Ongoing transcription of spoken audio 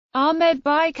Ahmed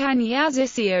Bican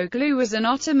Yazıcıoğlu was an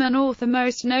Ottoman author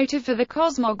most noted for the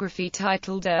cosmography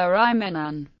titled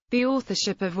Attribution, the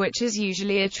authorship of which is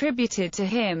usually attributed to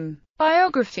him.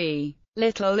 Biography.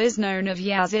 Little is known of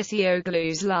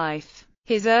Yazıcıoğlu's life.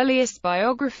 His earliest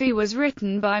biography was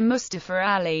written by Mustafa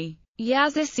Ali.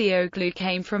 Yazıcıoğlu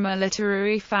came from a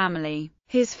literary family.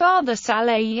 His father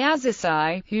Salih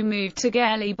Yazıcı, who moved to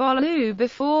Gelibolu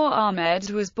before Ahmed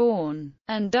was born,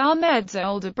 and Ahmed's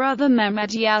older brother Mehmed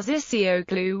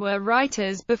Yazıcıoğlu were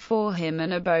writers before him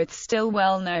and are both still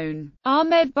well known.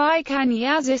 Ahmed Bican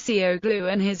Yazıcıoğlu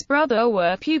and his brother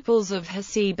were pupils of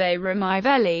Hasibe Rami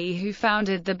Veli, who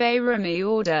founded the Bayrami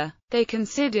order. They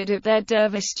considered it their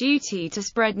dervish duty to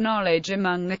spread knowledge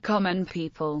among the common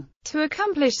people. To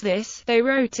accomplish this, they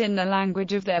wrote in the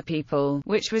language of their people,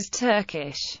 which was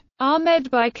Turkish.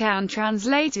 Ahmed Bican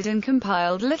translated and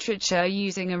compiled literature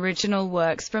using original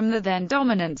works from the then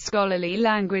dominant scholarly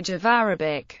language of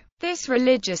Arabic. This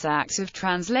religious act of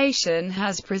translation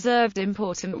has preserved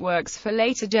important works for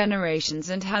later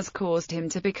generations and has caused him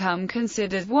to become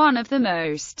considered one of the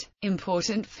most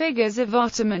important figures of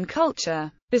Ottoman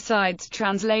culture. Besides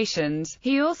translations,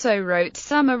 he also wrote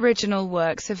some original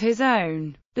works of his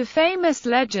own. The famous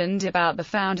legend about the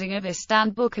founding of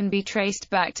Istanbul can be traced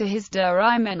back to his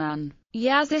Attribution.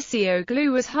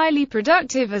 Yazıcıoğlu was highly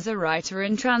productive as a writer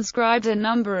and transcribed a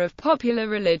number of popular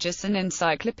religious and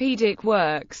encyclopedic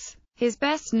works. His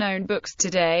best-known books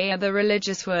today are the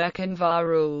religious work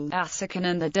Envarul Asakhan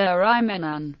and the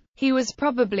Attribution. He was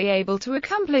probably able to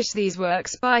accomplish these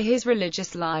works by his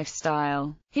religious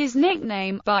lifestyle. His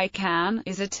nickname, Bican,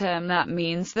 is a term that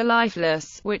means the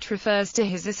lifeless, which refers to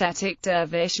his ascetic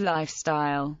dervish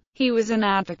lifestyle. He was an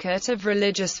advocate of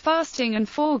religious fasting and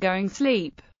foregoing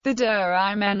sleep. The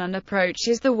Attribution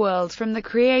approaches the world from the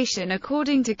creation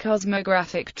according to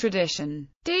cosmographic tradition.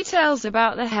 Details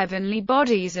about the heavenly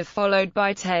bodies are followed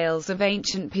by tales of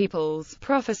ancient peoples,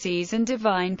 prophecies and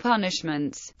divine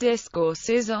punishments,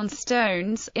 discourses on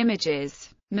stones, images,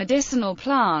 medicinal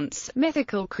plants,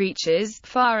 mythical creatures,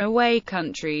 faraway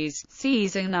countries,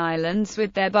 seas and islands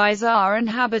with their bizarre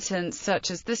inhabitants such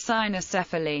as the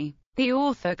cynocephaly. The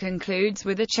author concludes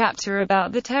with a chapter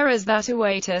about the terrors that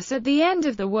await us at the end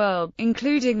of the world,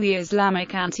 including the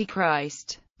Islamic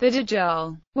Antichrist, the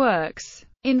Dajjal. Works: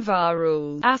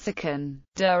 Envarul Asakhan,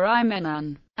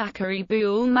 Attribution,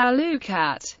 Akaribul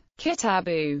Malukat,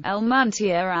 Kitabu,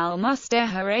 El-Muntia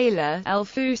al-Mustahara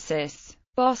El-Fusis,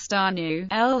 Bostanu,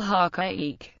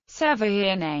 El-Haqaiq,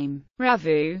 Sevahir Name,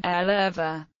 Ravu,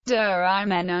 El-Irva.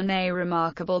 Attribution. A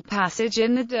remarkable passage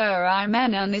in the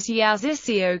Attribution is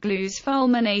Yazıcıoğlu's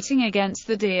fulminating against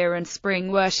the deer and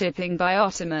spring worshipping by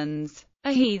Ottomans,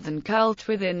 a heathen cult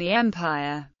within the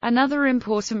empire. Another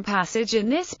important passage in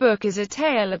this book is a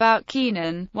tale about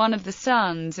Kenan, one of the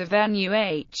sons of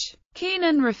Nuh.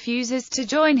 Kenan refuses to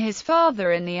join his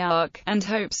father in the ark, and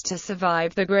hopes to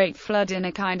survive the great flood in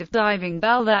a kind of diving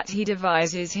bell that he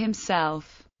devises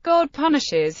himself. God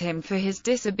punishes him for his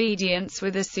disobedience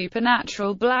with a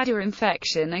supernatural bladder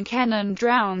infection, and Kenan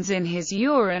drowns in his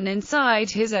urine inside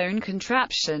his own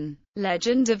contraption.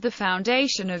 Legend of the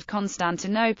Foundation of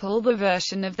Constantinople. The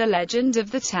version of the legend of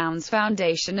the town's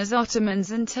foundation as Ottomans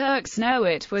and Turks know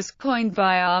it was coined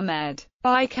by Ahmed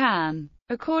Bican.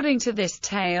 According to this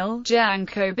tale,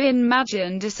 Janko bin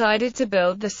Majan decided to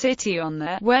build the city on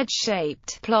the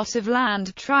wedge-shaped plot of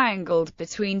land triangled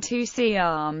between two sea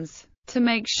arms, to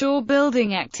make sure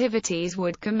building activities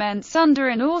would commence under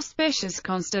an auspicious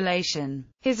constellation.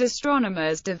 His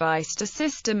astronomers devised a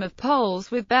system of poles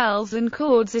with bells and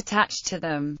cords attached to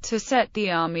them, to set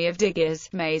the army of diggers,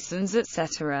 masons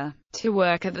etc., to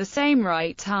work at the same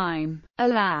right time.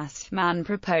 Alas, man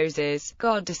proposes,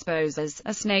 God disposes.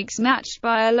 A snake snatched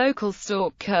by a local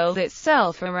stork curled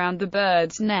itself around the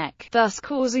bird's neck, thus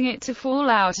causing it to fall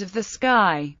out of the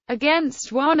sky,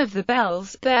 against one of the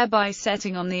bells, thereby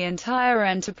setting on the entire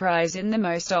enterprise in the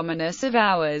most ominous of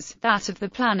hours, that of the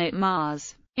planet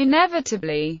Mars.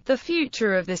 Inevitably, the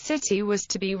future of the city was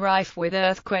to be rife with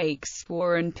earthquakes,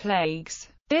 war and plagues.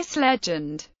 This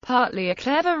legend, partly a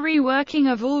clever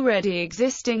reworking of already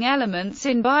existing elements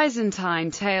in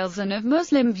Byzantine tales and of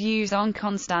Muslim views on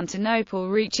Constantinople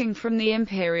reaching from the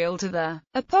imperial to the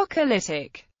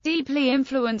apocalyptic, deeply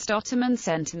influenced Ottoman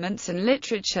sentiments and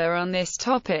literature on this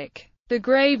topic. The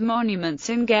grave monuments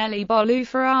in Gelibolu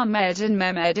for Ahmed and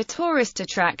Mehmed are tourist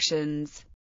attractions.